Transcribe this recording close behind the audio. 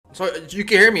So you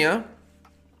can hear me, huh?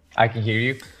 I can hear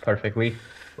you perfectly,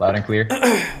 loud and clear.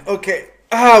 Okay.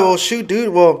 Well, shoot, dude.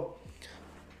 Well,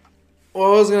 I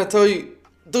was gonna tell you,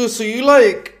 dude. So you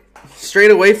like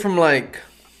straight away from like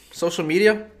social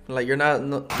media? Like you're not,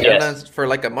 you're Yes. not for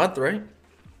like a month, right?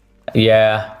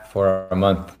 Yeah, for a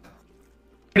month.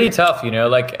 Pretty tough, you know.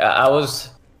 Like I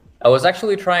was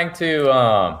actually trying to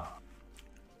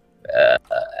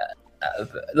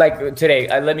like today.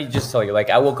 Let me just tell you. Like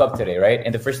I woke up today, right?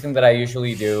 And the first thing that I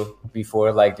usually do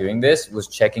before like doing this was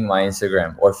checking my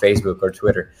Instagram or Facebook or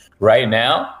Twitter. Right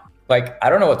now, like I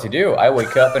don't know what to do. I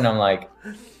wake up and I'm like,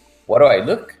 what do I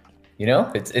look? You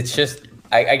know, it's just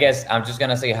I guess I'm just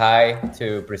gonna say hi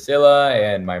to Priscilla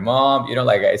and my mom. You know,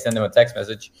 like I send them a text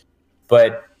message,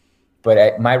 but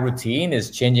my routine is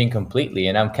changing completely,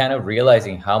 and I'm kind of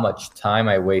realizing how much time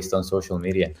I waste on social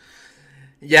media.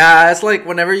 Yeah, it's like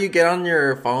whenever you get on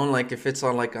your phone, like if it's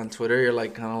on like on Twitter, you're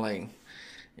like kind of like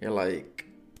you're like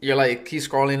you're like keep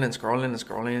scrolling and scrolling and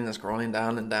scrolling and scrolling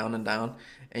down and down and down,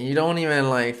 and you don't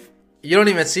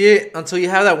even see it until you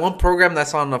have that one program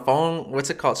that's on the phone. What's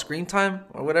it called? Screen time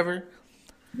or whatever.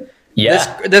 This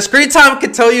Yeah. the screen time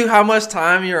can tell you how much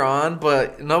time you're on,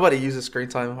 but nobody uses screen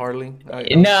time hardly.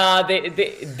 No,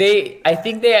 I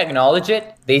think they acknowledge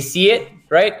it. They see it,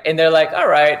 right? And they're like, all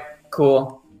right,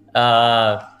 cool.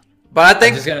 But I I'm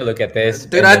think, just gonna look at this,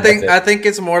 dude, and then that's I it. think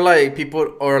it's more like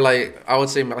people, or like I would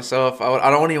say myself. I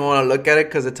don't even want to look at it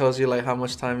because it tells you like how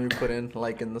much time you put in,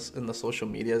 like in the social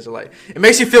medias. Or like it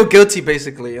makes you feel guilty,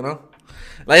 basically. You know,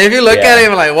 like if you look at it, Yeah.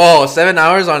 you're like, whoa, 7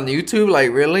 hours on YouTube.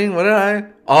 Like really? What did I?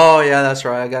 Oh yeah, that's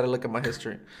right. I got to look at my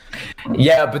history.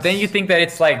 Yeah, but then you think that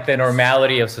it's like the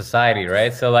normality of society,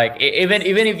 right? So like even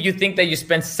if you think that you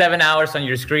spend 7 hours on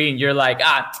your screen, you're like,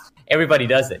 everybody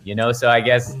does it, you know? So I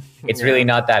guess it's really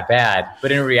Yeah. not that bad.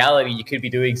 But in reality, you could be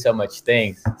doing so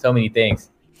many things,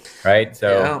 right? So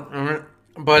Yeah,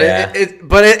 but yeah.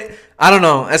 I don't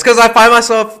know. It's because I find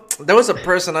myself. There was a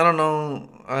person, I don't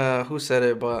know who said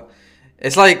it, but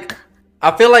it's like I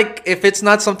feel like if it's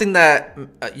not something that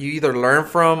you either learn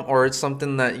from or it's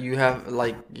something that you have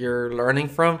like you're learning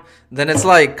from, then it's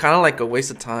like kind of like a waste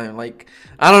of time. Like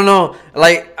I don't know.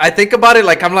 Like I think about it,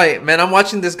 like I'm like, man, I'm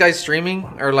watching this guy streaming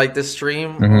or like this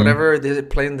stream or Hmm. whatever, they're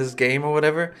playing this game or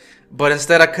whatever. But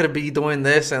instead, I could be doing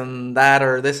this and that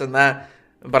or this and that.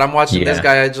 But I'm watching this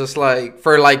Yeah. guy just like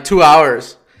for like 2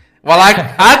 hours. While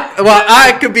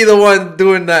I could be the one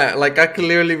doing that. Like I could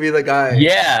literally be the guy.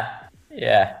 Yeah,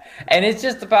 yeah. And it's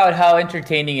just about how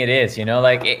entertaining it is, you know?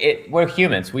 Like we're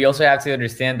humans. We also have to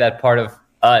understand that part of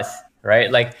us, right?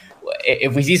 Like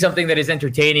if we see something that is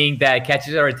entertaining that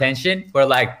catches our attention, we're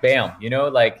like, bam, you know,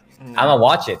 like I'm Yeah. gonna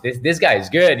watch it. This guy is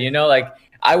good, you know? Like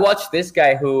I watched this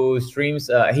guy who streams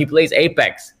he plays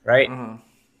Apex, right? Uh-huh.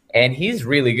 And he's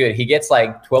really good. He gets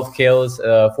like 12 kills,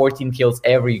 14 kills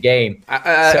every game.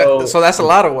 So So that's a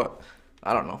lot of what?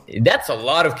 I don't know. that's a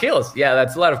lot of kills. Yeah,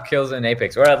 that's a lot of kills in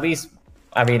Apex, or at least,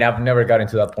 I mean, I've never gotten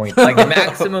to that point. Like the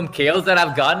maximum kills that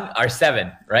I've gotten are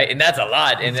 7, right? And that's a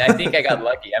lot. And I think I got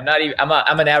lucky. I'm not even.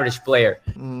 I'm an average player,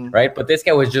 Mm. right? But this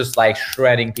guy was just like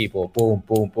shredding people, boom,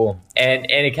 boom, boom, and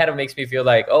it kind of makes me feel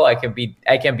like, oh, I can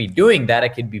be doing that. I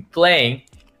can be playing,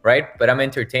 right? But I'm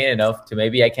entertained enough to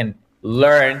maybe I can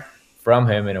learn from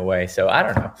him in a way. So I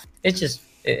don't know. It's just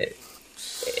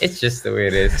the way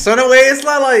it is. So in a way, it's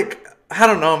not like I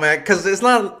don't know, man, because it's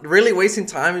not really wasting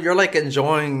time. You're like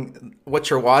enjoying what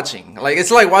you're watching. Like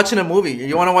it's like watching a movie.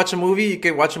 You want to watch a movie, you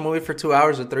can watch a movie for 2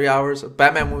 hours or 3 hours.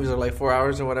 Batman movies are like 4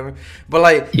 hours or whatever. But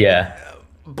like, Yeah.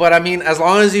 but I mean, as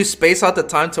long as you space out the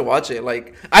time to watch it,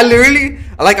 like I literally,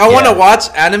 like I want to Yeah. watch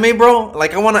anime, bro.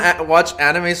 Like I want to watch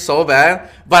anime so bad,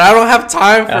 but I don't have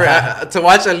time for to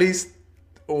watch at least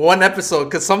one episode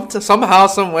because somehow,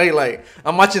 some way, like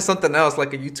I'm watching something else,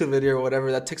 like a YouTube video or whatever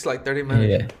that takes like 30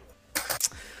 minutes. Yeah.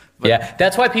 Yeah,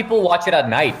 that's why people watch it at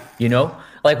night, you know?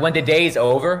 Like when the day is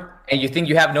over and you think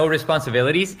you have no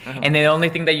responsibilities, and the only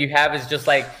thing that you have is just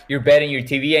like your bed and your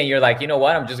TV, and you're like, you know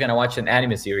what? I'm just gonna watch an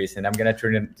anime series, and I'm gonna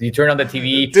you turn on the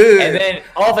TV, Dude. and then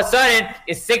all of a sudden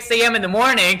it's 6 a.m. in the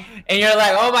morning, and you're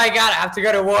like, oh my God, I have to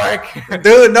go to work.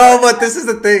 Dude, no, but this is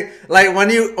the thing. Like when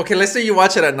you okay, let's say you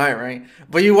watch it at night, right?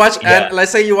 But you watch Yeah.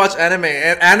 let's say you watch anime,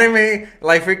 and anime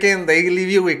like freaking they leave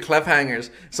you with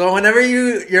cliffhangers. So whenever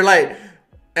you're like,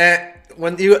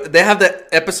 when they have the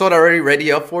episode already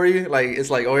ready up for you, like it's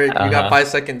like, oh, you got 5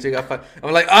 seconds, you got five.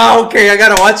 I'm like, oh, okay, I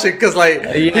gotta watch it because like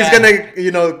he's Yeah.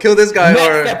 gonna kill this guy Next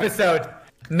or. episode.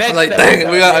 Next I'm like,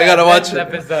 episode. dang, I gotta watch next it.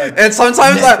 Episode. And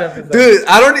sometimes, Next episode. dude,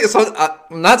 I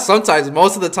don't. Not sometimes.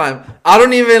 Most of the time, I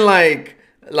don't even like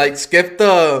skip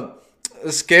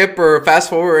skip or fast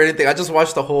forward or anything. I just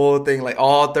watched the whole thing, like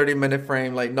all 30-minute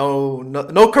frame, like no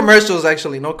commercials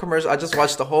actually, no commercial. I just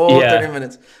watched the whole 30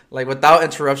 minutes, like without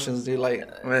interruptions, dude.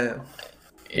 Like, man.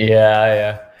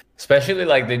 Yeah. Especially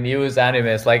like the newest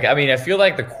animes. Like, I mean, I feel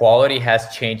like the quality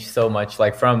has changed so much.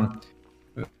 Like from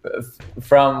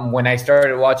when I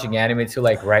started watching anime to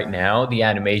like right now, the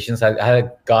animations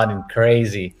have gotten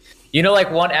crazy. You know,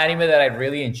 like one anime that I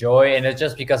really enjoy, and it's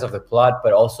just because of the plot,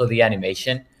 but also the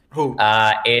animation. Who?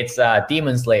 It's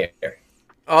Demon Slayer.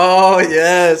 Oh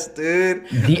yes, dude.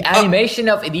 The animation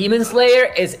of Demon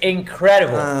Slayer is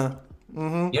incredible.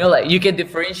 You know, like you can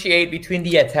differentiate between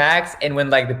the attacks and when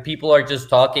like the people are just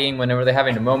talking whenever they're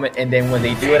having a moment, and then when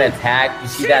they do an attack, you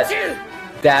see that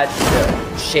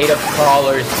shade of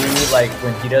colors too, like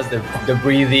when he does the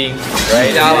breathing,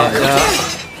 right?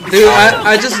 Yeah. Dude,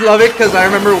 I just love it because I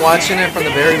remember watching it from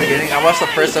the very beginning. I watched the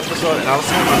first episode and I was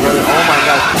telling my brother, "Oh my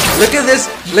god, look at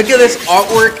this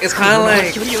artwork! It's kind of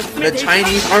like the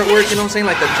Chinese artwork, you know what I'm saying?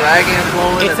 Like the dragon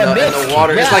flowing and the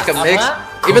water. It's like a mix,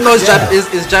 even though it's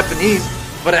Japanese,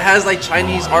 but it has like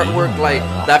Chinese artwork, like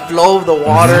that flow of the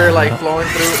water, like flowing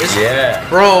through.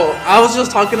 Bro, I was just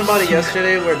talking about it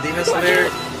yesterday where Demon Slayer,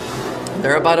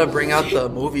 they're about to bring out the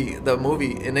movie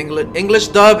in English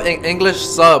dub and English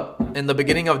sub in the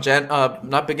beginning of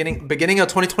beginning of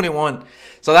 2021.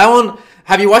 So that one,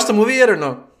 have you watched the movie yet or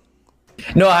no?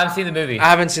 No, I haven't seen the movie. I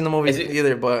haven't seen the movie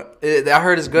either, but I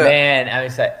heard it's good. Man, I'm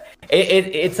excited.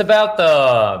 It's about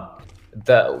the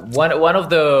one of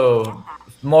the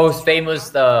most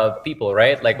famous people,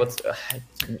 right? Like what's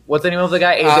the name of the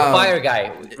guy? The fire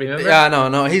guy. Remember? Yeah,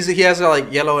 no. He has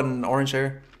like yellow and orange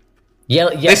hair. Yeah.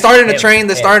 They started in a train.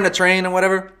 They started in a train and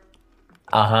whatever.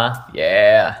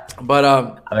 Yeah. But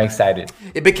I'm excited.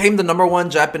 It became the #1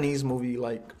 Japanese movie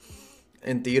like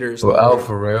in theaters. Oh,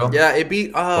 for real? Yeah, it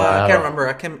beat. Wow. I can't remember.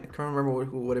 I can't remember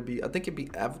who would it be. I think it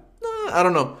beat. I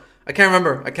don't know. I can't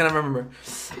remember.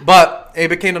 But it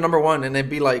became the #1, and it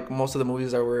beat like most of the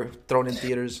movies that were thrown in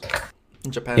theaters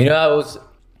in Japan. You know,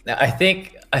 I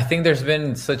think there's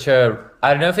been such a,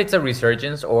 I don't know if it's a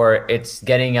resurgence or it's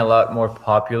getting a lot more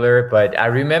popular, but I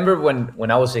remember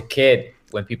when I was a kid,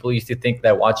 when people used to think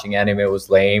that watching anime was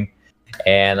lame,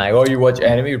 and like, oh, you watch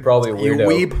anime, you're probably a weirdo.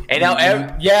 You weeb. And now,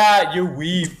 you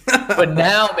weeb. But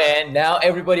now, man,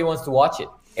 everybody wants to watch it.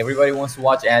 Everybody wants to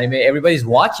watch anime. Everybody's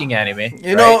watching anime.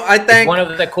 You know, I think it's one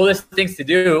of the coolest things to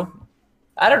do.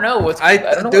 I don't know what's. I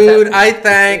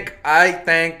thank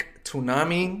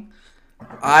Toonami.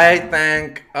 I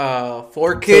thank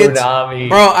 4Kids, Toonami.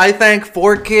 Bro. I thank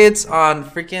 4Kids on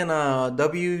freaking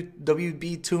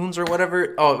WB Tunes or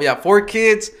whatever. Oh yeah,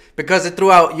 4Kids, because it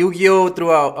threw out Yu-Gi-Oh,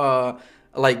 threw out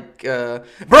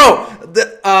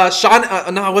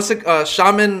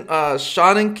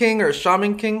Shaman King or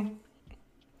Shaman King.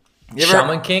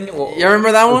 Shaman King. You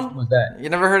remember that one? What was that? You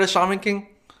never heard of Shaman King?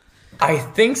 I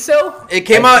think so. It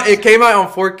came out on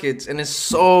 4Kids, and it's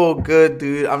so good,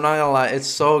 dude. I'm not gonna lie, it's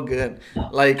so good.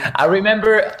 Like I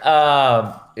remember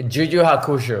Yu Yu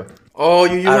Hakusho. Oh,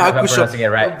 Yu Yu Hakusho. I'm pronouncing it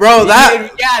right. Bro,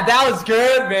 that was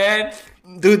good, man.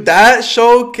 Dude, that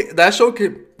show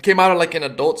came out like in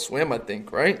Adult Swim, I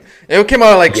think, right? It came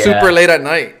out like super late at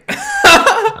night.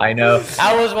 I know.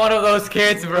 I was one of those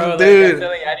kids, bro. Dude,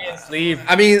 like, I didn't sleep.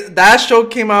 I mean, that show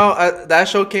came out,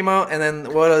 and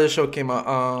then what other show came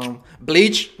out?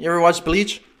 Bleach. You ever watched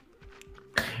Bleach?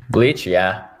 Bleach,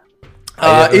 yeah.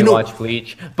 I didn't watch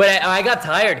Bleach, but I got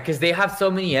tired because they have so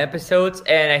many episodes,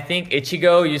 and I think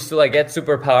Ichigo used to like get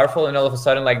super powerful, and all of a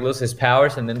sudden like lose his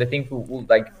powers, and then they think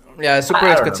like super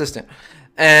inconsistent.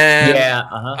 And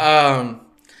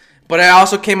but I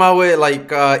also came out with like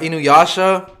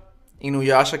Inuyasha.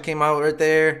 Inuyasha came out right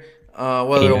there.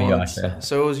 What other ones?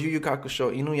 So it was Yu Yu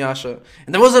Hakusho, Inuyasha,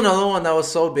 and there was another one that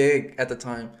was so big at the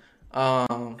time.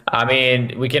 I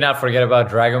mean, we cannot forget about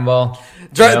Dragon Ball.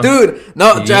 Dude,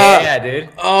 no, dude.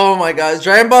 Oh my gosh,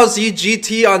 Dragon Ball Z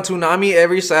GT on Toonami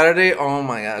every Saturday. Oh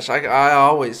my gosh, I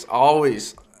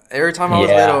always every time I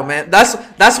was little, man. That's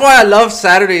why I love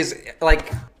Saturdays. Like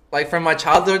from my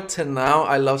childhood to now,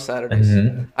 I love Saturdays.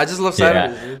 Mm-hmm. I just love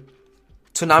Saturdays, dude.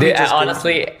 Toonami. Dude,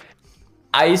 honestly,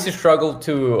 I used to struggle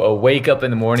to wake up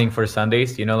in the morning for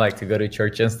Sundays, you know, like to go to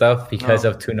church and stuff because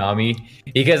of Toonami.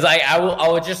 Because I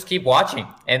would just keep watching,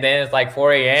 and then it's like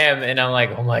 4 a.m. and I'm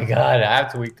like, oh my god, I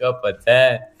have to wake up at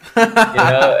 10. You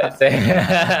know,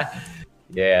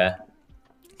 yeah.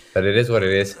 But it is what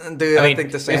it is. Dude, I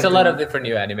think the same. There's a lot of different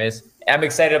new animes. I'm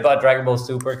excited about Dragon Ball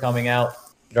Super coming out.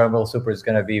 Dragon Ball Super is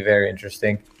gonna be very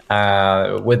interesting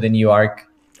with the new arc.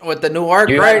 With the new arc,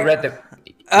 you right? haven't read the.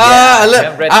 I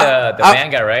haven't read the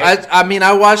manga, right? I mean,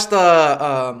 I watched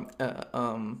the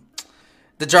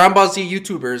the Dragon Ball Z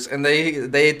YouTubers, and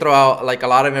they throw out like a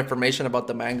lot of information about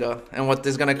the manga and what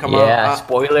is gonna come out. Yeah,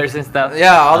 spoilers and stuff.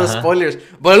 Yeah, all the spoilers.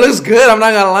 But it looks good. I'm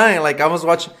not gonna lie. Like I was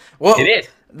watching. Well, It is.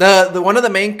 The one of the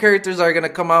main characters are gonna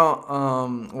come out.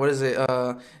 What is it?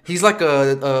 He's like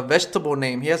a vegetable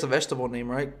name. He has a vegetable name,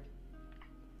 right?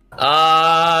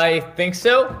 I think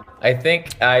so. I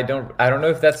don't know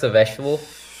if that's a vegetable.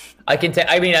 I can tell.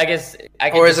 I mean, I guess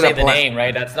I can Or just is it say a the plant? name,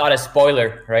 right? That's not a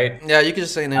spoiler, right? Yeah, you can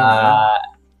just say name.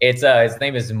 It's his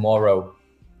name is Moro.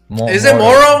 Is it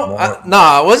Moro?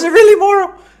 Nah, was it really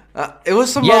Moro? It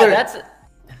was some other. That's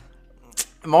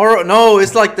Moro. No,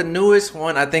 it's like the newest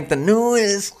one. I think the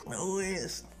newest. Well,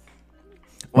 Newest.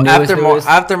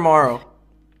 after Moro.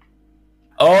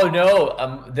 Oh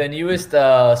no, the newest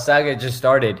saga just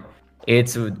started.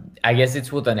 I guess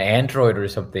it's with an android or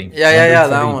something. Yeah,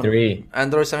 that one. 73.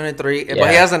 Android 73. Yeah. But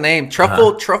he has a name.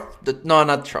 Truffle. No,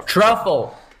 not Truffle.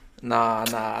 Truffle. Nah.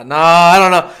 I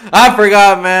don't know. I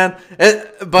forgot, man.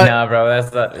 Nah, bro,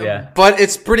 that's not. Yeah. But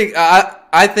it's pretty.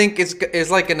 I think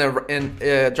it's like in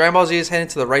Dragon Ball Z is heading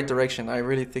to the right direction. I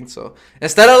really think so.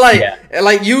 Instead of like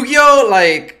Yu-Gi-Oh,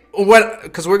 like what?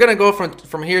 Because we're gonna go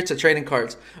from here to trading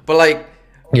cards. But like.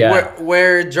 Yeah.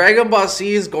 Where Dragon Ball Z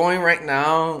is going right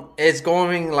now, it's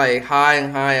going like high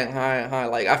and high and high and high.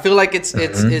 Like I feel like it's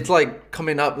like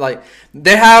coming up. Like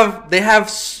they have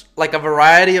like a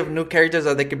variety of new characters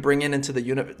that they can bring into the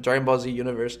Dragon Ball Z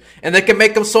universe, and they can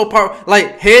make them so powerful.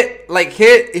 Like Hit,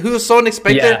 he was so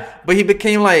unexpected, but he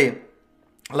became like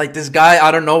this guy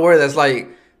out of nowhere that's like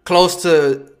close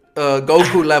to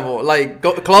Goku level, like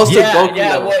close to Goku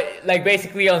level. Like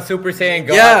basically on Super Saiyan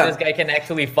God, this guy can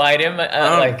actually fight him.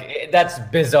 That's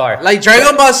bizarre. Like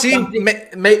Dragon Ball Z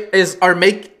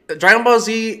Dragon Ball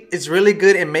Z is really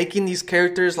good in making these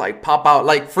characters like pop out,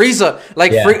 like Frieza,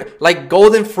 like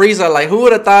Golden Frieza. Like who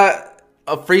would have thought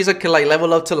a Frieza could like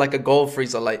level up to like a gold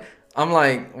Frieza? Like I'm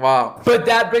like, wow. But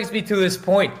that brings me to this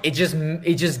point. It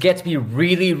just gets me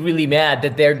really, really mad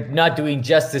that they're not doing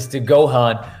justice to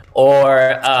Gohan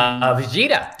or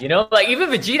Vegeta. You know, like even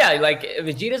Vegeta. Like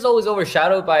Vegeta's always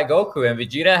overshadowed by Goku, and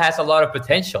Vegeta has a lot of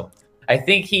potential. I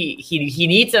think he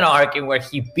needs an arc in where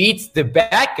he beats the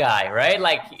bad guy, right?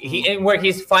 Like where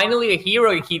he's finally a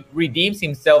hero. He redeems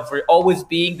himself for always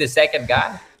being the second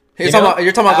guy. You're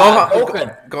talking about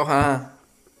Gohan.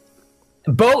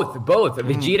 Both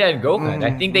Vegeta and Gohan.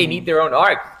 I think they need their own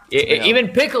arc. Even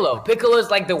Piccolo is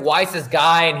like the wisest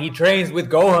guy, and he trains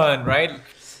with Gohan, right?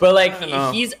 But like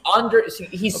he's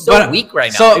so weak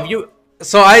right now.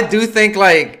 So I do think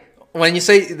like when you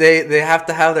say they have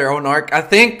to have their own arc, I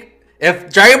think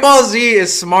if Dragon Ball Z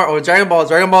is smart, or Dragon Ball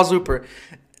Super,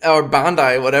 or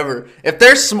Bandai, whatever, if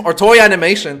they're or Toei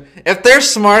Animation, if they're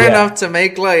smart enough to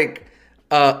make like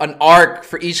an arc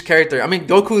for each character. I mean,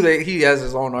 Goku, he has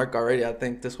his own arc already. I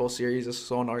think this whole series is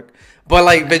his own arc. But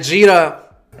like Vegeta,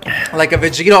 like a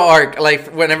Vegeta arc,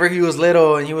 like whenever he was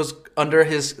little and he was under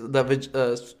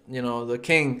the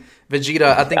king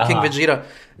Vegeta. I think King Vegeta,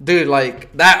 dude,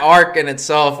 like that arc in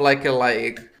itself, like could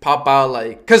like pop out,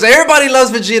 like because everybody loves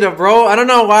Vegeta, bro. I don't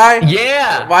know why.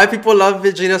 Yeah. Why people love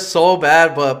Vegeta so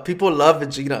bad, but people love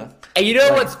Vegeta. And you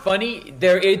know what's funny?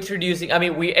 They're introducing. I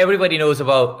mean, everybody knows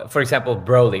about, for example,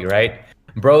 Broly, right?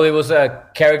 Broly was a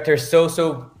character so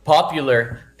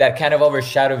popular that kind of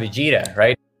overshadowed Vegeta,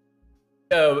 right?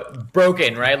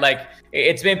 Broken, right? Like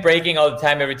it's been breaking all the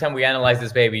time. Every time we analyze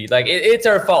this baby, like it's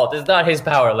our fault. It's not his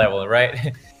power level,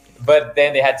 right? But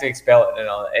then they had to expel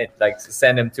it, like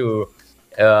send him to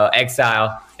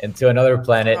exile into another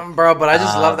planet, bro. But I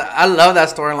just love that. I love that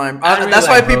storyline. That's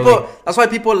why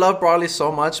people love Broly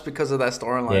so much, because of that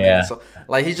storyline. Yeah. So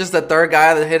like he's just the third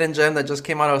guy, the hidden gem that just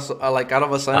came out of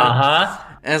a sun.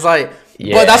 And it's like,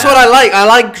 but that's what I like. I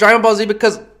like Dragon Ball Z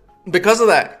because of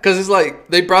that. Because it's like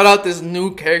they brought out this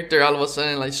new character all of a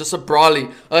sudden. Like it's just a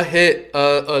Broly, a Hit,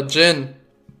 a Jin,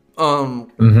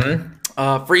 Frieza,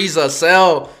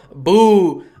 Cell,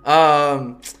 Boo.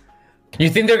 You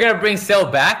think they're gonna bring Cell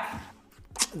back?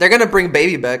 They're gonna bring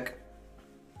Baby back,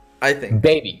 I think.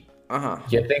 Baby.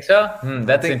 You think so?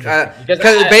 That's interesting.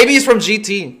 Because Baby's from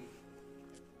GT.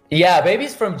 Yeah,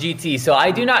 Baby's from GT. So I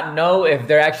do not know if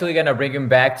they're actually gonna bring him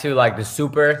back to like the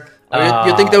Super.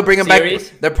 You think they'll bring him series?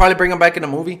 back? They'll probably bring him back in a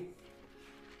movie.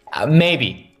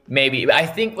 Maybe. I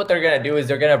think what they're gonna do is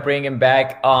they're gonna bring him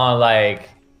back on like.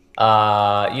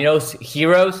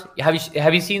 Heroes.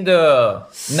 Have you seen the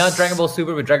not Dragon Ball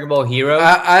Super but Dragon Ball Heroes?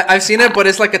 I've seen it, but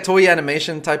it's like a Toei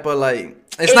Animation type of like.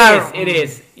 It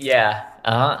is. Yeah.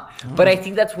 But I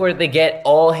think that's where they get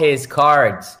all his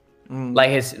cards,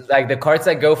 like the cards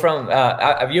that go from.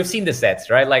 Have you seen the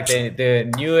sets, right? Like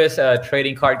the newest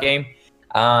trading card game.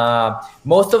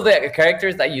 Most of the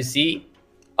characters that you see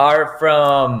are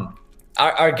from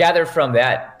are gathered from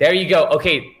that. There you go.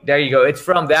 Okay, there you go. It's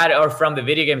from that or from the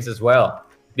video games as well.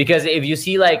 Because if you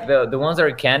see like the ones that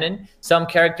are canon, some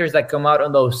characters that come out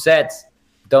on those sets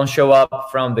don't show up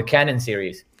from the canon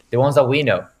series. The ones that we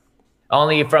know,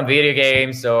 only from video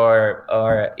games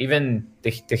or even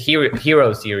the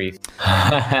hero series.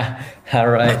 All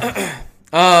right.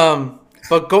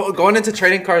 But going into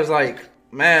trading cards, like,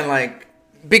 man, like,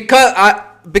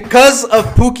 because of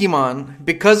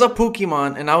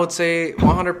Pokemon, and I would say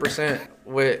 100%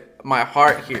 with my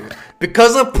heart here,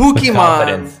 because of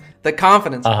Pokemon, the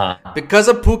confidence, because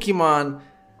of Pokemon,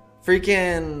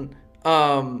 freaking,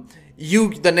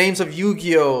 the names of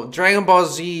Yu-Gi-Oh, Dragon Ball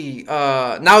Z,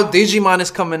 now Digimon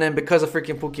is coming in because of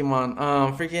freaking Pokemon,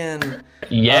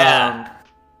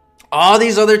 all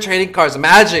these other trading cards,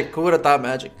 Magic, who would have thought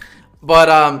Magic?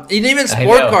 But even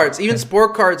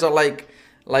sport cards are like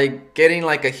getting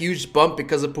like a huge bump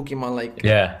because of Pokemon,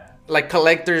 like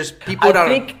collectors, people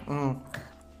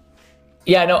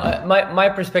my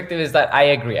perspective is that I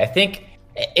agree. I think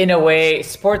in a way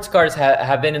sports cards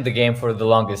have been in the game for the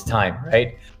longest time,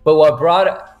 right? But what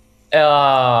brought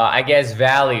I guess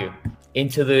value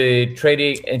into the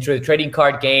trading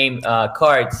card game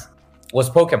cards was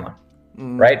Pokemon.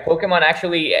 Right? Pokemon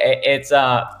actually, it's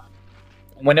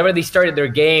whenever they started their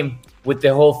game with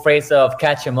the whole phrase of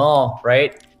catch 'em all,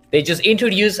 right? They just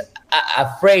introduced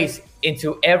a phrase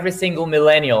into every single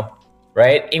millennial,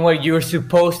 right? In where you're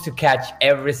supposed to catch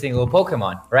every single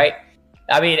Pokemon, right?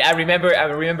 I mean, I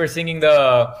remember singing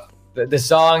the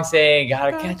song saying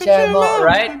gotta catch 'em all,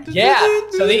 right? Yeah.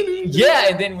 So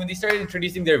and then when they started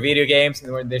introducing their video games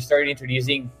and when they started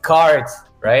introducing cards,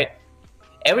 right?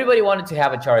 Everybody wanted to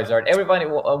have a Charizard. Everybody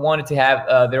wanted to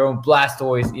have their own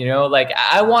Blastoise. You know, like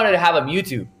I wanted to have a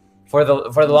Mewtwo for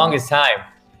the longest time,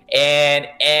 and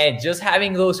just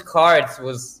having those cards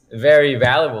was very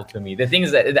valuable to me. The thing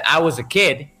is that I was a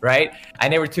kid, right? I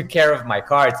never took care of my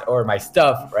cards or my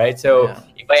stuff, right? So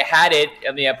if I had it,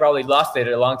 I mean, I probably lost it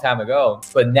a long time ago.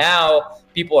 But now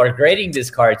people are grading these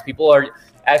cards. People are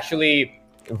actually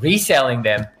reselling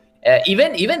them.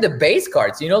 Even the base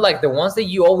cards, you know, like the ones that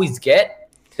you always get.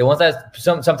 The ones that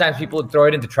sometimes people throw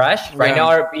it in the trash right now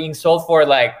are being sold for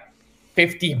like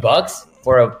 $50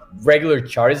 for a regular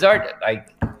Charizard. Like,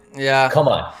 come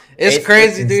on, it's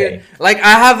crazy, dude. Like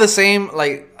I have the same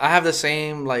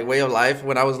way of life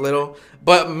when I was little,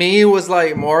 but me was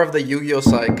like more of the Yu-Gi-Oh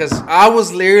side because I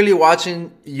was literally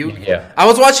watching I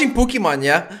was watching Pokemon,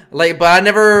 but I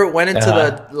never went into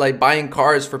the like buying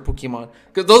cards for Pokemon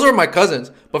because those were my cousins.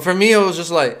 But for me, it was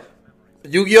just like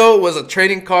Yu-Gi-Oh was a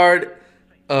trading card.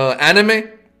 Anime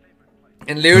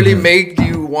and literally made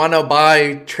you want to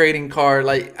buy trading card,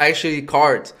 like actually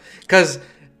cards, because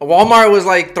Walmart was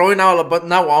like throwing out, but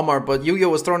not Walmart, but Yu-Gi-Oh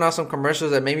was throwing out some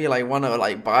commercials that made me like want to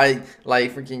like buy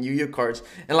like freaking Yu-Gi-Oh cards.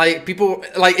 And like people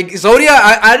like Exodia,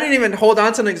 I didn't even hold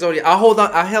on to an Exodia.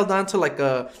 I held on to like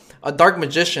a Dark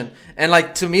Magician. And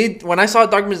like to me, when I saw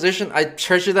Dark Magician, I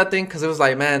treasured that thing because it was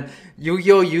like, man,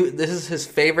 Yu-Gi-Oh, this is his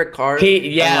favorite card.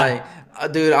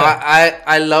 Dude,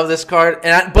 I love this card,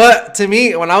 but to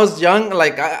me, when I was young,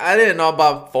 like I didn't know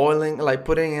about foiling, like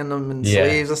putting in them in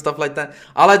sleeves and stuff like that.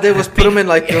 All I did was put them in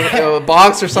like a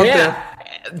box or something. Yeah,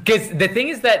 because the thing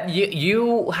is that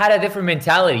you had a different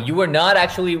mentality. You were not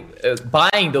actually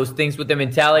buying those things with the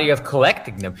mentality of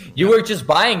collecting them. You were just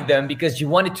buying them because you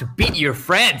wanted to beat your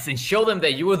friends and show them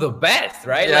that you were the best,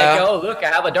 right? Yeah. Like, oh look, I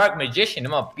have a Dark Magician,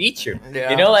 I'm gonna beat you. Yeah.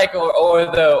 You know, like or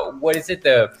the what is it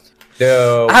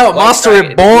I have a Monster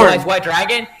Reborn. White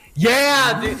Dragon?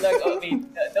 Yeah, dude. Like, I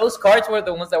mean, those cards were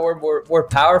the ones that were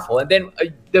powerful. And then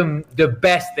the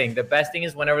best thing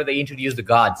is whenever they introduce the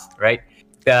gods, right?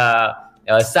 The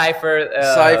Cypher,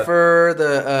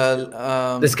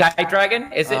 the Sky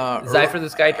Dragon. Is it Cypher the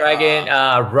Sky Dragon?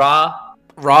 Ra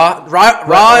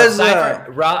is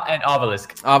Ra and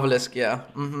Obelisk. Obelisk, yeah.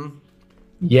 Mm-hmm.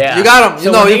 Yeah, you got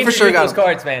them. So you for sure got those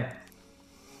cards, man.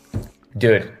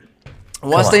 Dude.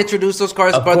 Once they introduce those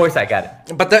cards, of course I got it.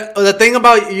 But the thing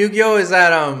about Yu-Gi-Oh is that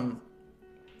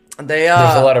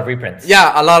there's a lot of reprints.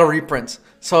 Yeah, a lot of reprints.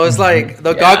 So it's like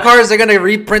the God cards, they're gonna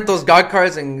reprint those God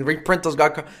cards and reprint those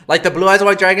God cards. Like the Blue Eyes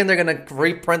White Dragon, they're gonna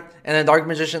reprint, and then Dark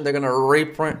Magician, they're gonna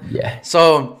reprint. Yeah.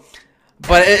 So,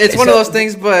 but it's one of those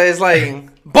things. But it's like,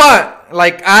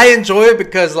 like I enjoy it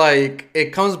because like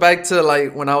it comes back to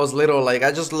like when I was little. Like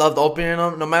I just loved opening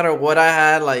them, no matter what I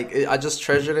had. Like I just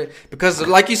treasured it because,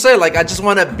 like you said, like I just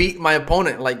want to beat my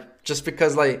opponent. Like just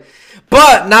because, like.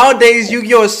 But nowadays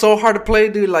Yu-Gi-Oh is so hard to play,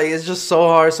 dude. Like it's just so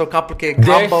hard, so complicated.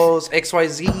 Combos,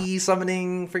 XYZ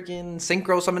summoning, freaking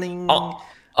synchro summoning.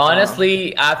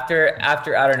 Honestly, after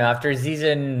I don't know, after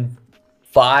season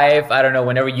 5, I don't know,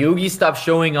 whenever Yugi stopped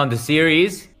showing on the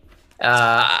series,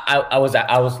 I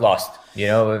was lost. You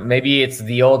know, maybe it's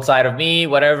the old side of me,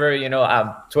 whatever. You know,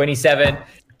 I'm 27,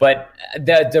 but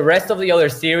the rest of the other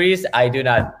series, I do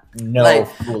not know.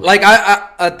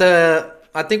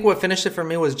 I think what finished it for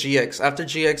me was GX. After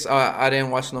GX, I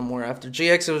didn't watch no more. After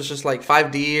GX, it was just like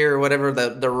 5D or whatever,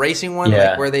 the racing one,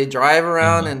 like where they drive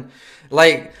around and.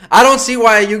 Like, I don't see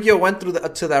why Yu-Gi-Oh went through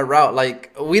to that route.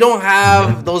 Like, we don't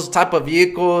have those type of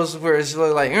vehicles where it's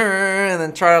really like, and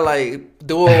then try to like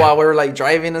do it while we're like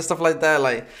driving and stuff like that.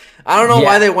 Like, I don't know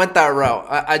why they went that route.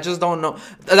 I just don't know.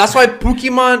 That's why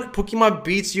Pokemon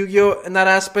beats Yu-Gi-Oh in that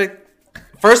aspect.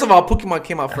 First of all, Pokemon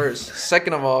came out first.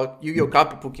 Second of all, Yu-Gi-Oh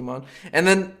copied Pokemon. And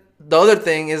then the other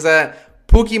thing is that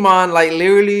Pokemon like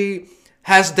literally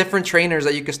has different trainers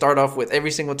that you can start off with every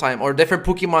single time, or different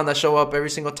Pokemon that show up every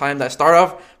single time that start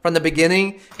off from the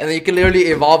beginning, and then you can literally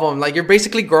evolve them. Like, you're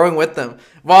basically growing with them.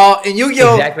 While in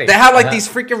Yu-Gi-Oh, they have like these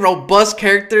freaking robust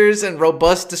characters and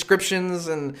robust descriptions,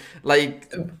 and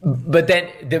like. But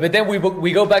then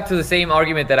we go back to the same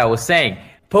argument that I was saying.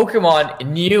 Pokemon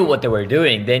knew what they were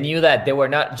doing. They knew that they were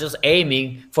not just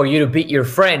aiming for you to beat your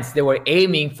friends. They were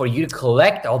aiming for you to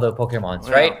collect all the Pokemons,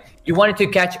 right? You wanted to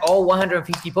catch all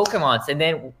 150 Pokemons, and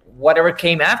then whatever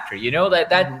came after. You know,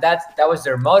 that was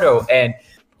their motto. And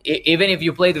even if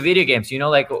you play the video games, you know,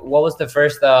 like what was the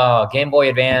first Game Boy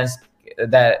Advance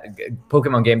that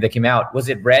Pokemon game that came out? Was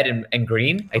it Red and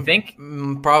Green? I think.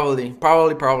 Probably.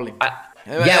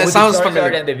 Yeah, with sounds the Charizard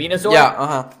familiar. and the Venusaur.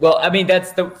 Yeah. Well, I mean,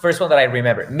 that's the first one that I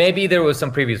remember. Maybe there was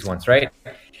some previous ones, right?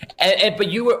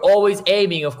 But you were always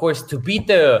aiming, of course, to beat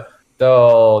the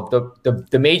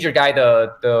major guy,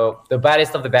 the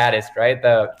baddest of the baddest, right?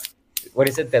 What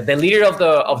is it? The leader of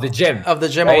the gym. Of the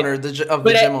gym right? owner, the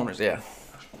gym owners, yeah.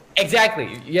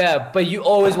 Exactly. Yeah, but you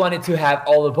always wanted to have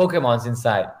all the Pokemons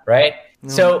inside, right?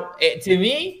 So to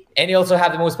me, and you also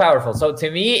have the most powerful. So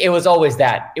to me, it was always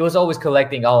that. It was always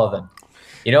collecting all of them.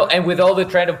 You know, and with all the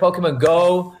trend of Pokemon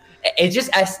Go, it just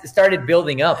started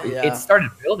building up. Yeah. It started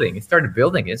building. It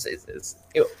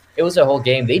was a whole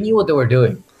game. They knew what they were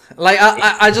doing. Like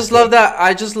I just love that.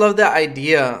 I just love that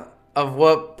idea of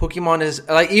what Pokemon is.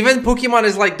 Like, even Pokemon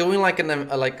is like doing like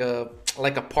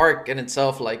a park in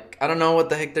itself. Like, I don't know what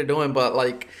the heck they're doing, but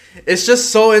like it's just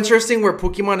so interesting where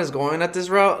Pokemon is going at this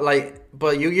route. Like,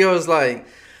 but Yu-Gi-Oh is like,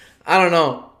 I don't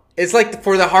know. It's like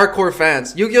for the hardcore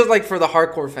fans. Yu-Gi-Oh is like for the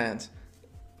hardcore fans.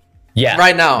 Yeah.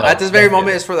 Right now, at this very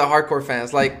moment, it's for the hardcore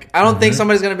fans. Like, I don't think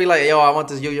somebody's gonna be like, "Yo, I want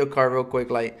this Yu-Gi-Oh card real quick."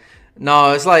 Like,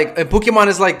 no, it's like, and Pokemon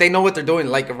is like, they know what they're doing.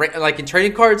 Like in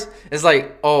trading cards, it's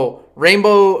like, oh,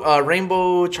 Rainbow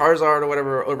Charizard or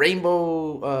whatever, or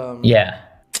Rainbow,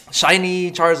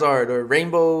 Shiny Charizard or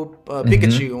Rainbow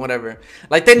Pikachu or whatever.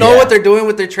 Like, they know what they're doing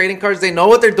with their trading cards. They know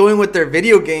what they're doing with their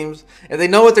video games, and they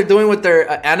know what they're doing with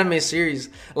their anime series.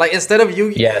 Like, instead of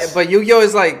Yu-Gi-Oh, but Yu-Gi-Oh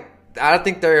is like, I don't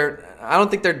think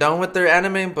they're done with their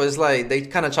anime, but it's like they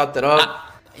kind of chopped it up.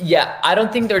 I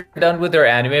don't think they're done with their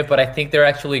anime, but I think they're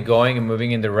actually going and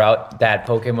moving in the route that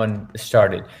Pokemon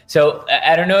started. So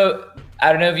I don't know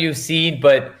if you've seen,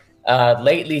 but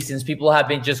lately, since people have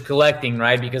been just collecting,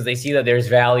 right, because they see that there's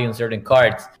value in certain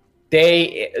cards,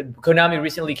 Konami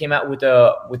recently came out with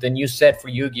a new set for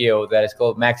Yu-Gi-Oh that is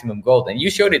called Maximum Gold, and you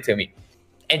showed it to me.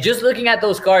 And just looking at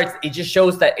those cards, it just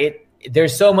shows that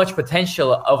there's so much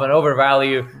potential of an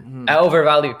overvalued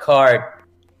card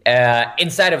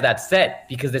inside of that set,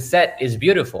 because the set is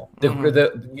beautiful.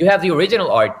 You have the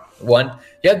original art one.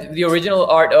 You have the original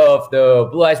art of the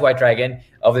Blue Eyes White Dragon,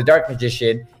 of the Dark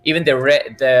Magician, even the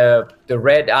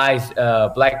Red Eyes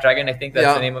Black Dragon. I think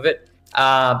that's the name of it.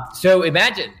 So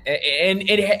imagine, and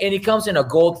it comes in a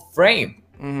gold frame,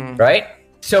 right?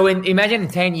 So imagine in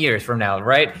 10 years from now,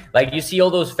 right? Like, you see all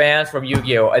those fans from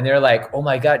Yu-Gi-Oh! And they're like, oh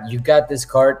my God, you got this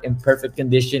card in perfect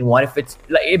condition. What if it's,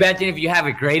 like, imagine if you have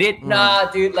it graded?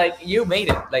 Nah, dude, like, you made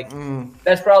it. Like,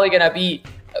 that's probably going to be,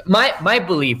 my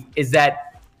belief is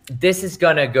that this is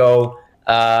going to go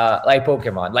like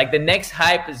Pokemon. Like, the next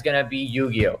hype is going to be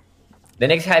Yu-Gi-Oh!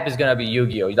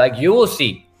 Like, you will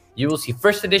see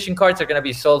first edition cards are going to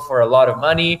be sold for a lot of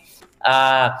money.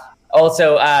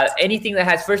 Also, anything that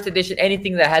has first edition,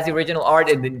 anything that has the original art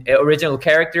and the original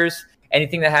characters,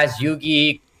 anything that has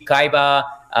Yugi, Kaiba,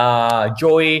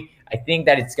 Joy, I think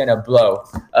that it's going to blow.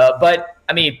 But,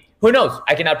 I mean, who knows?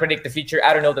 I cannot predict the future.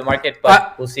 I don't know the market,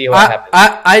 but we'll see what happens.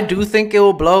 I do think it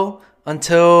will blow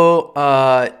until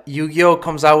Yu-Gi-Oh!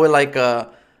 Comes out with like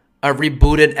a a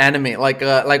rebooted anime, like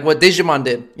what Digimon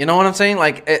did. You know what I'm saying?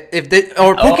 Like if they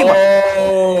or Pokemon.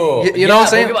 You know what I'm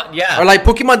saying? Pokemon, yeah. Or like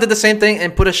Pokemon did the same thing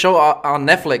and put a show on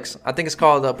Netflix. I think it's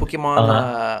called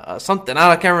Pokemon something.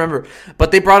 I can't remember.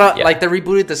 But they brought out like they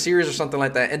rebooted the series or something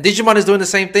like that. And Digimon is doing the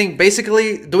same thing,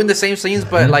 basically doing the same scenes,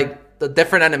 but like the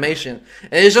different animation.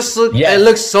 And it's just it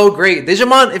looks so great.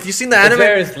 Digimon, if you've seen the anime,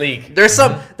 very sleek. There's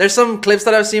some clips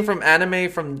that I've seen from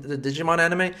the Digimon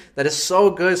anime that is so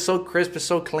good, so crisp, it's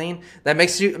so clean that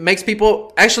makes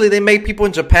people actually they make people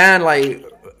in Japan like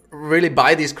really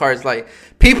buy these cards. Like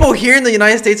people here in the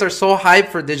United States are so hyped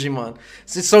for Digimon.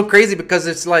 It's so crazy because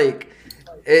it's like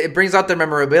it brings out their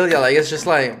memorabilia. Like it's just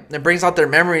like it brings out their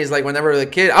memories. Like whenever they're a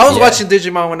kid, I was watching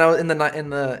Digimon when I was in the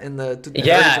early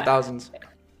 2000s.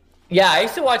 Yeah, I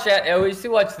used to watch that. I used to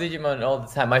watch Digimon all the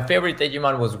time. My favorite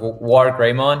Digimon was War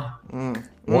Greymon.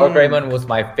 War Greymon was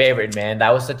my favorite, man.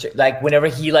 That was such a, like whenever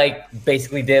he like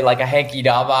basically did like a Henki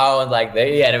Davao and like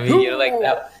he had a video like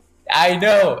that. I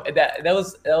know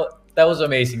that was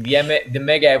amazing. The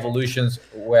mega evolutions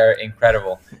were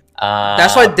incredible.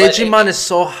 That's why Digimon is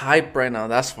so hype right now.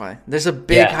 That's why there's a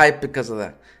big hype because of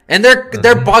that. And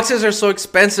their boxes are so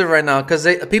expensive right now because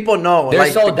people know they're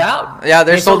like, sold out. Yeah,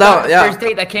 they're sold out. Yeah, first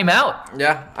date that came out.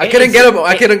 Yeah, I couldn't get them.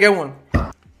 I couldn't get one.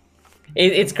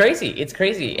 It's crazy. It's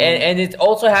crazy, and it's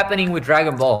also happening with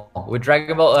Dragon Ball. With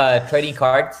Dragon Ball trading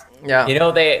cards. Yeah, you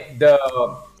know the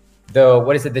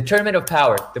what is it? The Tournament of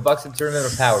Power, the boxing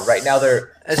Tournament of Power. Right now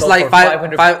it's like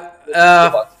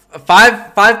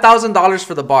 $5,000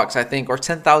 for the box, I think, or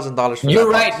 $10,000 for. You're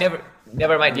right. Box.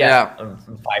 Never mind. Yeah.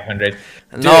 500.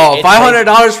 No,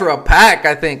 $500 for a pack.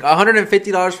 I think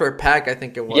 $150 for a pack. I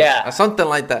think it was. Yeah, something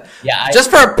like that. Yeah, just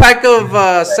for a pack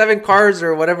of 7 cards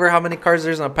or whatever. How many cards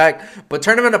there's in a pack? But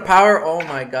Tournament of Power. Oh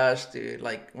my gosh, dude!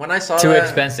 Like when I saw too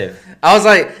expensive. I was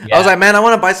like, man, I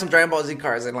want to buy some Dragon Ball Z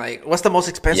cards. And like, what's the most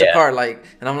expensive card? Like,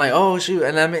 and I'm like, oh shoot!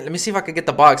 And let me see if I can get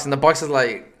the box. And the box is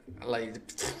like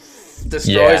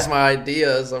destroys my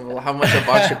ideas of how much a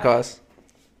box should cost.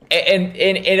 And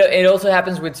it also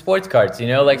happens with sports cards, you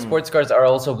know, like sports cards are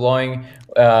also blowing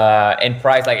in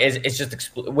price. Like it's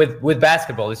just with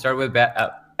basketball. It started with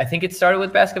I think it started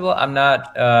with basketball. I'm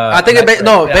not. I think I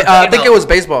think it was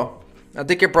baseball. I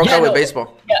think it broke out with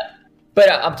baseball. Yeah,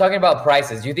 but I'm talking about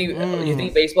prices. You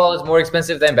think baseball is more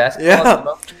expensive than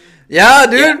basketball? Yeah,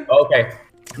 dude. Yeah. Okay.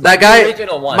 That guy, the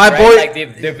original ones, my boy, like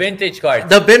the vintage cards,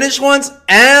 the vintage ones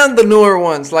and the newer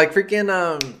ones, like freaking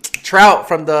Trout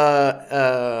from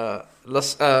the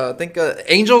I think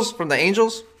Angels from the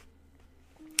Angels.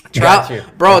 Trout,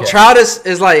 bro. Okay. Trout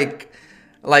is like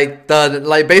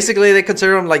basically they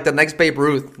consider him like the next Babe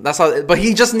Ruth. That's how. But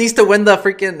he just needs to win the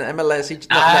freaking MLS.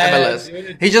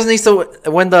 He just needs to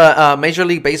win the Major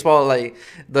League Baseball, like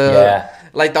the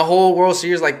whole World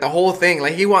Series, like the whole thing.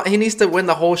 Like he needs to win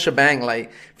the whole shebang,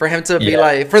 like for him to be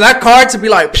like, for that card to be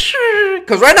like,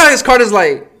 because right now his card is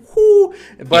like.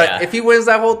 But if he wins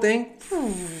that whole thing,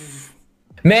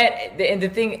 man, and the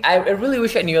thing, I really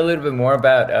wish I knew a little bit more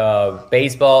about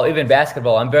baseball, even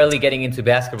basketball. I'm barely getting into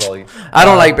basketball. I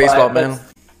don't like baseball, man.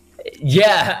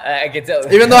 Yeah, I can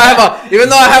tell. Even though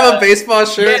I have a baseball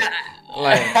shirt,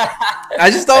 like I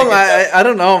just don't. I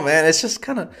don't know, man. It's just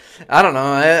kind of, I don't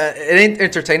know. It ain't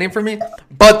entertaining for me.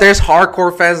 But there's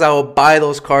hardcore fans that will buy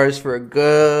those cards for a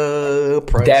good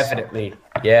price. Definitely,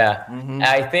 yeah. Mm-hmm.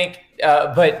 I think.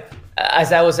 But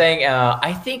as I was saying,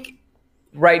 I think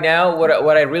right now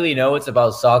what I really know it's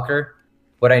about soccer.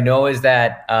 What I know is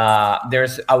that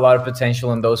there's a lot of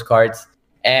potential in those cards,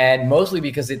 and mostly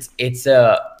because it's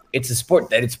a sport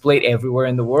that it's played everywhere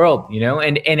in the world, you know.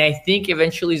 And I think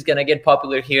eventually it's gonna get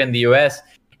popular here in the U.S.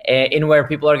 In where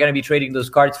people are gonna be trading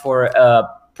those cards for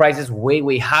prices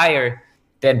way higher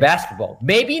than basketball.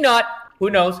 Maybe not, who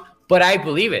knows? But I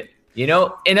believe it. You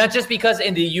know, and not just because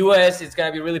in the U.S. it's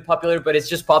going to be really popular, but it's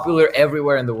just popular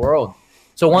everywhere in the world.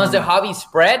 So once the hobby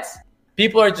spreads,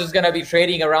 people are just going to be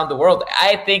trading around the world.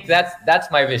 I think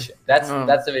that's my vision. That's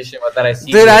the vision that I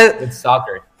see with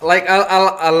soccer. Like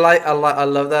I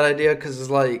love that idea because it's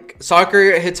like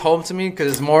soccer hits home to me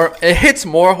because it hits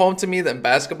more home to me than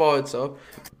basketball itself.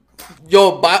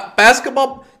 Yo,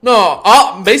 basketball. No,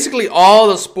 basically all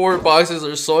the sport boxes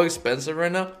are so expensive right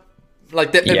now.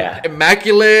 Like the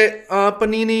immaculate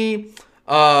panini,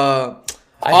 all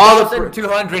the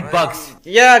 $200.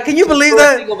 Yeah, can you believe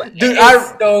that, dude?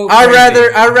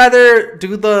 I'd rather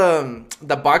do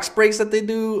the box breaks that they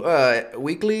do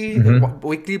weekly,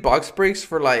 weekly box breaks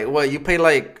for like what you pay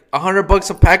like $100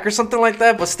 a pack or something like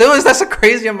that. But still, that's a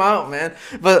crazy amount, man.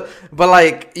 But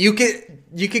like you could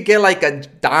get like a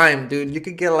dime, dude. You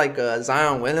could get like a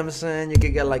Zion Williamson. You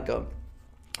could get like a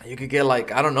You could get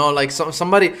like, I don't know, like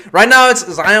somebody right now. It's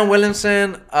Zion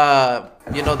Williamson.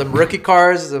 The rookie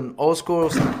cards, the old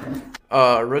school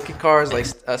rookie cards like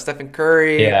Stephen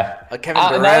Curry. Yeah. Kevin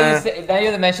Durant. Now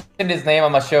you mentioned his name.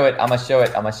 I'm gonna show it. I'm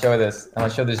gonna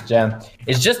show this gem.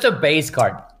 It's just a base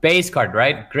card,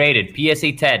 right? Graded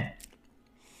PSA 10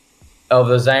 of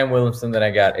the Zion Williamson that I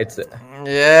got. It's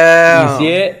yeah. You see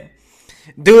it?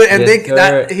 Dude, and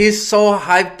that he's so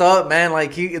hyped up, man.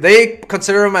 Like they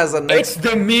consider him as a next. It's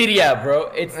the media,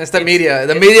 bro. It's the media.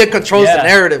 The media controls the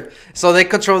narrative, so they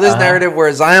control this narrative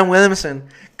where Zion Williamson,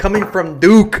 coming from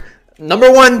Duke,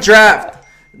 #1 draft,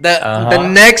 the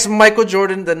next Michael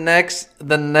Jordan, the next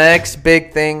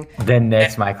big thing, the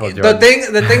next Michael Jordan.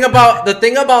 The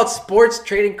thing about sports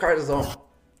trading cards though,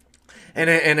 and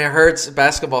it hurts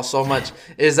basketball so much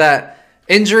is that.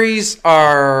 Injuries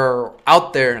are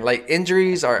out there. Like,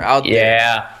 injuries are out there.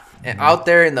 Yeah. And out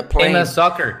there in the plane. In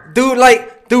soccer. Dude,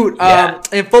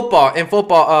 in football,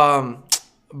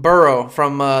 Burrow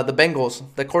from the Bengals,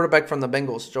 the quarterback from the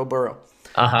Bengals, Joe Burrow.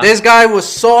 This guy was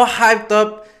so hyped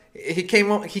up. He came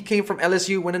from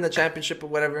LSU winning the championship or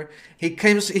whatever. He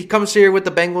comes here with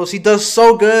the Bengals. He does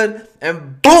so good.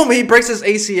 And boom, he breaks his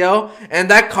ACL. And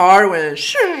that car went...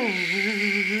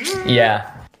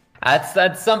 Yeah.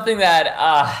 That's something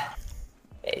that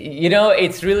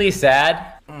it's really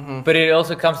sad, but it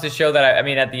also comes to show that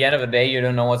at the end of the day, you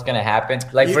don't know what's gonna happen.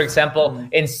 Like for example,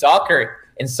 in soccer,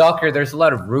 there's a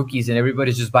lot of rookies, and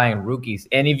everybody's just buying rookies.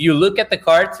 And if you look at the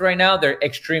cards right now, they're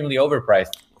extremely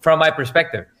overpriced from my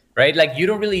perspective, right? Like you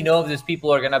don't really know if these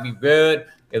people are gonna be good,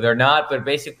 if they're not, but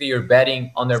basically you're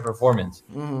betting on their performance.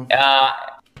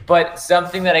 But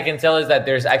something that I can tell is that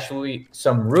there's actually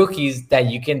some rookies that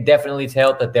you can definitely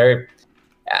tell that they're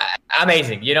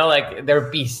amazing. Like they're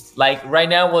beasts. Like right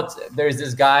now, there's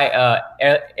this guy,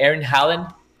 Aaron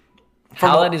Haaland.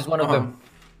 Haaland is one of them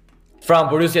from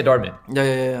Borussia Dortmund.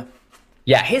 Yeah.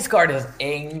 Yeah, his card is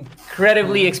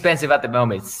incredibly expensive at the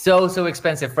moment. So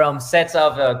expensive. From sets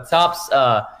of Topps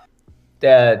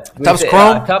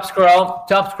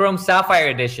Chrome Sapphire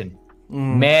Edition.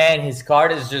 Man, his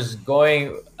card is just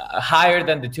going higher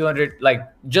than the 200. Like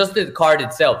just the card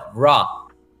itself, raw,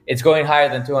 it's going higher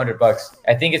than $200.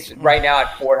 I think it's right now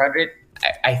at 400.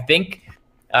 I think,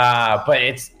 but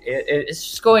it's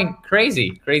just going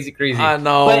crazy. I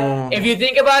know. But if you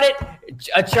think about it,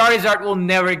 a Charizard will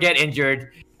never get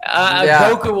injured.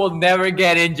 Goku will never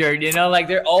get injured. Like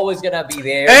they're always gonna be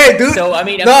there. Hey, dude. So I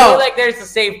feel like there's a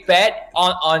safe bet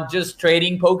on just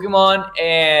trading Pokemon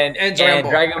and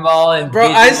Dragon Ball and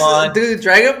Digimon.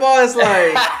 Dragon Ball is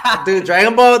like,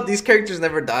 Dragon Ball. These characters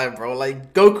never die, bro.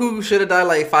 Like Goku should have died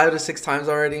like 5 to 6 times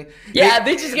already. Yeah,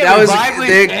 they just get revived.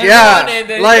 And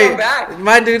then like come back.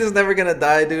 My dude is never gonna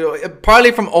die, dude. Probably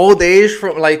from old age,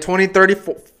 from like 20, 30,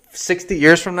 60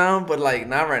 years from now, but like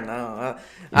not right now.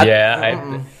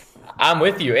 I'm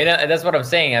with you, and that's what I'm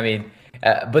saying.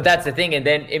 But that's the thing. And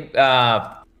then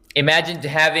imagine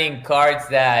having cards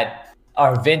that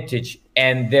are vintage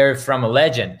and they're from a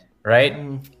legend, right?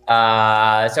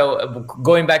 So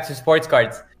going back to sports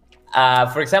cards,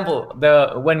 for example,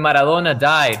 when Maradona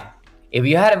died, if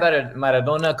you had a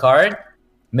Maradona card,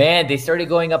 man, they started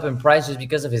going up in price just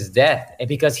because of his death and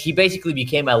because he basically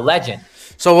became a legend.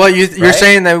 So what you're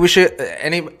saying that we should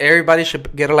everybody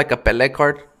should get like a Pelé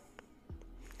card?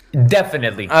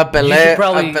 Definitely. A Pelé, you should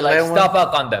probably stock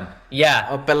up on them.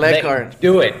 Yeah. A Pelé card.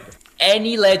 Do it.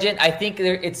 Any legend, I think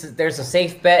there's a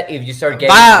safe bet if you start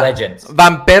getting legends.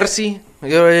 Van Persie. What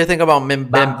do you think about Van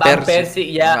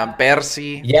Persie? Yeah. Van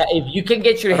Persie. Yeah, if you can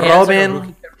get your hands on a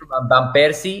rookie from Van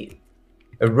Persie,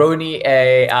 Rooney,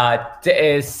 not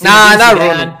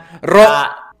Rooney.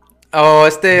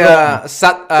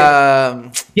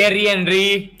 Thierry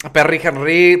Henry. Perry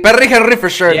Henry for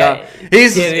sure. Yeah, he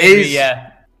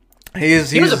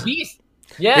was a beast.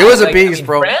 Yeah, he was a beast,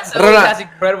 bro. France always has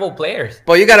incredible players.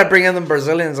 But you gotta bring in the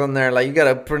Brazilians on there. Like you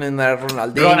gotta put in that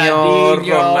Ronaldinho,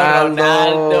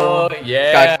 Ronaldo,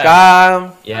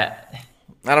 Kaká. Yeah,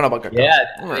 I don't know about Kaká. Yeah,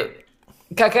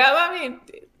 Kaká.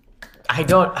 I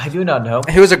do not know.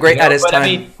 He was a great at his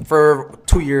time for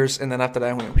 2 years, and then after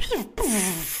that, went.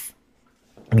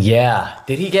 Yeah.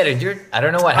 Did he get injured? I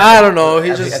don't know what happened. I don't know.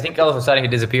 I think all of a sudden he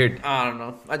disappeared. I don't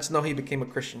know. I just know he became a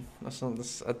Christian.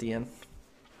 That's at the end.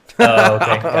 Oh,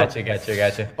 okay.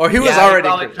 Gotcha. Or he was already.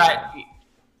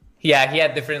 He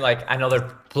had different another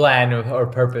plan or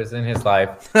purpose in his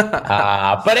life.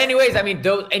 But anyways,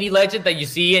 any legend that you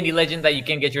see, any legend that you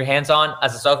can get your hands on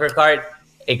as a soccer card,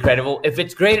 incredible. If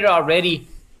it's graded already,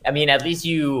 at least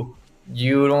you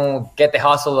don't get the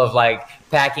hustle of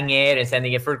packing it and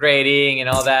sending it for grading and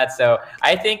all that. So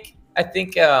I think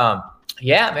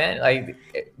Yeah, man. Like,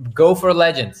 go for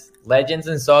legends. Legends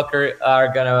in soccer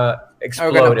are gonna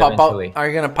Are gonna explode pop eventually. out? Are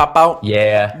you gonna pop out?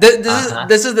 Yeah.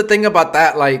 This is the thing about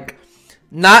that. Like,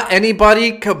 not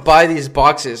anybody could buy these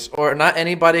boxes, or not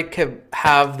anybody could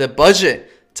have the budget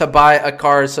to buy a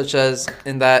car such as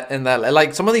in that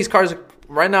like some of these cars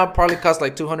right now probably cost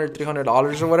like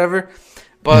 $200-$300 or whatever.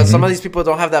 But some of these people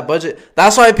don't have that budget.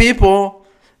 That's why people,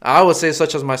 I would say,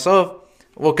 such as myself,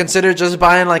 will consider just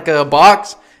buying like a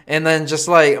box, and then just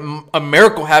like a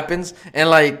miracle happens, and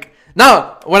like.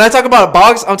 No, when I talk about a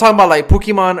box, I'm talking about like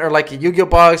Pokemon or like a Yu-Gi-Oh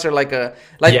box, or like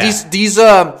these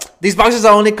boxes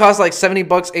that only cost like $70,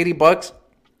 $80,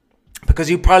 because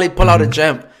you probably pull out a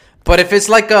gem. But if it's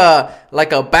like a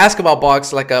basketball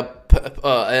box, like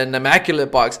an immaculate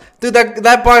box, dude,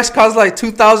 that box costs like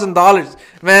 $2,000.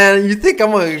 Man, you think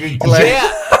I'm gonna like?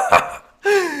 Yeah.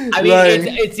 I mean, like,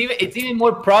 it's even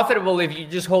more profitable if you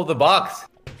just hold the box.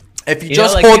 If you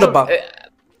just hold the box.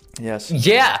 Yes.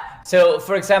 Yeah. So,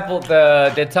 for example,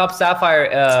 the top sapphire,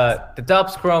 the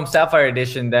top chrome sapphire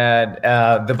edition, that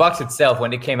the box itself,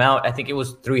 when it came out, I think it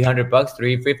was $300,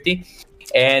 $350,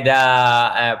 and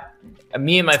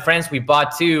me and my friends, we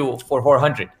bought two for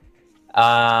 $400.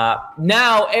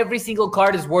 Now every single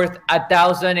card is worth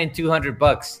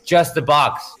 $1,200, just the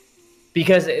box,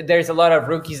 because there's a lot of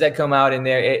rookies that come out in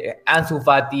there, Ansu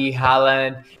Fati,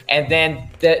 Haaland, and then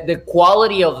the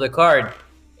quality of the card.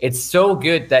 It's so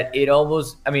good that it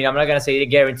almost, I mean, I'm not going to say it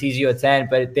guarantees you a 10,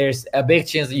 but there's a big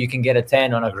chance that you can get a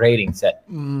 10 on a grading set.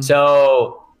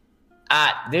 So,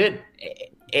 dude,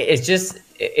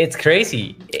 it's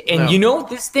crazy. And you know,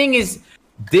 this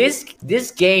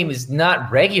game is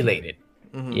not regulated.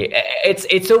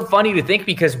 It's so funny to think,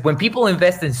 because when people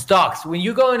invest in stocks, when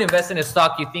you go and invest in a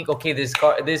stock, you think, okay, this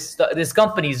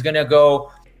company is going to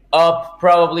go up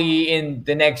probably in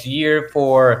the next year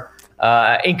for...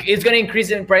 it's going to increase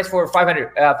in price for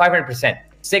 500%,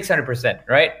 600%,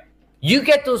 right? You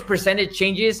get those percentage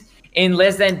changes in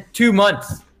less than 2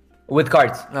 months with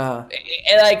cards.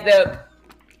 And like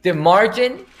the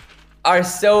margin are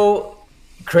so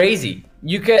crazy.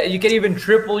 You can even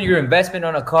triple your investment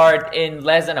on a card in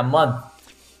less than a month.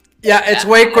 Yeah, it's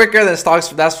way quicker than stocks.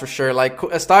 That's for sure. Like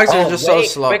stocks are just so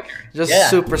slow,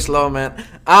 super slow, man.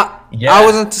 I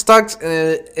was into stocks,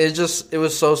 and it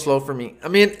was so slow for me. I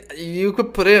mean, you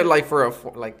could put it like for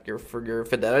your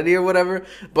fidelity or whatever,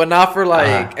 but not for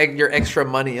like your extra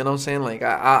money. You know what I'm saying? Like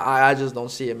I just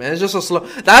don't see it, man. It's just so slow.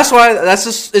 That's why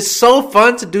it's so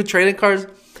fun to do trading cards,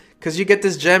 because you get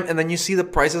this gem and then you see the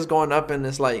prices going up, and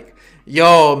it's like,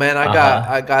 yo, man,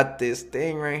 I got this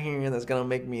thing right here that's gonna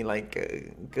make me like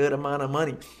a good amount of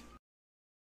money.